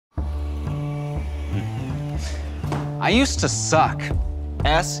I used to suck.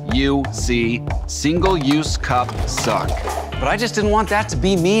 S-U-C, single-use cup suck. But I just didn't want that to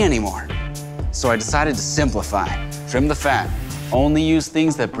be me anymore. So I decided to simplify, trim the fat, only use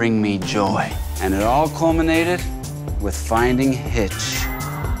things that bring me joy. And it all culminated with finding Hitch.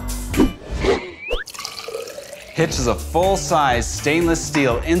 Hitch is a full-size stainless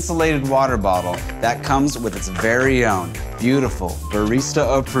steel insulated water bottle that comes with its very own beautiful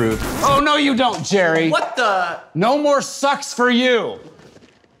barista-approved. Oh, no, you don't, Jerry. What the? No more sucks for you.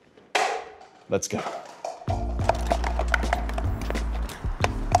 Let's go.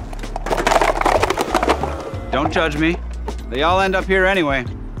 Don't judge me. They all end up here anyway.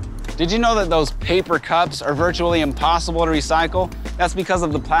 Did you know that those paper cups are virtually impossible to recycle? That's because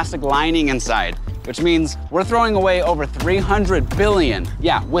of the plastic lining inside, which means we're throwing away over 300 billion,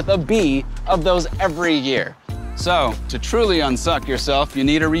 yeah, with a B, of those every year. So, to truly unsuck yourself, you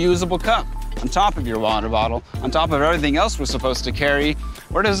need a reusable cup on top of your water bottle, on top of everything else we're supposed to carry.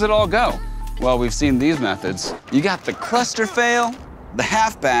 Where does it all go? Well, we've seen these methods. You got the cluster fail, the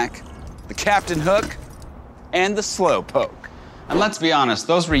halfback, the captain hook, and the slow poke. And let's be honest,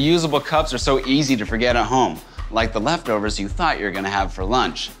 those reusable cups are so easy to forget at home, like the leftovers you thought you were gonna have for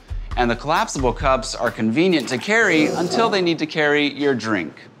lunch. And the collapsible cups are convenient to carry until they need to carry your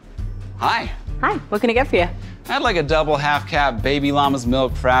drink. Hi. Hi, what can I get for you? I'd like a double half-cap baby llama's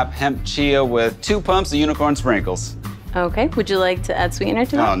milk frap hemp chia with 2 pumps of unicorn sprinkles. Okay, would you like to add sweetener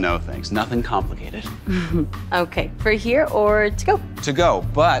to that? Oh, no thanks, nothing complicated. Okay, for here or to go? To go,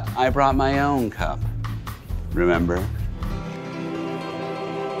 but I brought my own cup. Remember?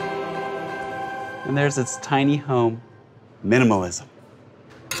 And there's its tiny home, minimalism.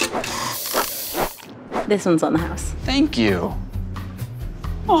 This one's on the house. Thank you.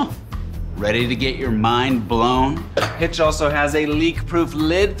 Oh. Ready to get your mind blown? Hitch also has a leak-proof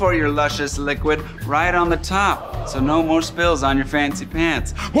lid for your luscious liquid right on the top, so no more spills on your fancy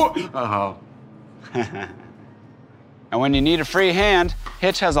pants. Uh-oh. And when you need a free hand,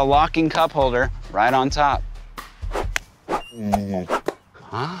 Hitch has a locking cup holder right on top.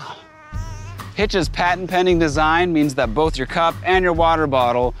 Ah. Hitch's patent-pending design means that both your cup and your water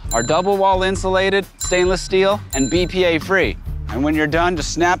bottle are double-wall insulated, stainless steel, and BPA-free. And when you're done,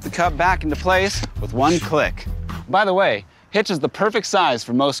 just snap the cup back into place with one click. By the way, Hitch is the perfect size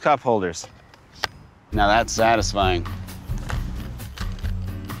for most cup holders. Now that's satisfying.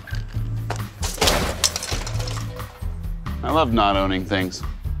 I love not owning things.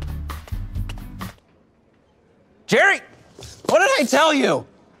 Jerry, what did I tell you?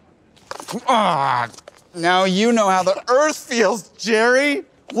 Ah, now you know how the earth feels, Jerry.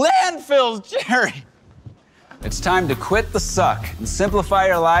 Landfills, Jerry. It's time to quit the suck and simplify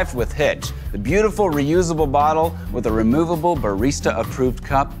your life with Hitch, the beautiful reusable bottle with a removable barista-approved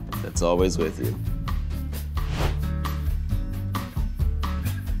cup that's always with you.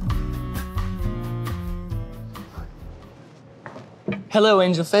 Hello,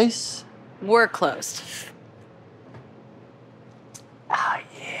 Angel Face. We're closed.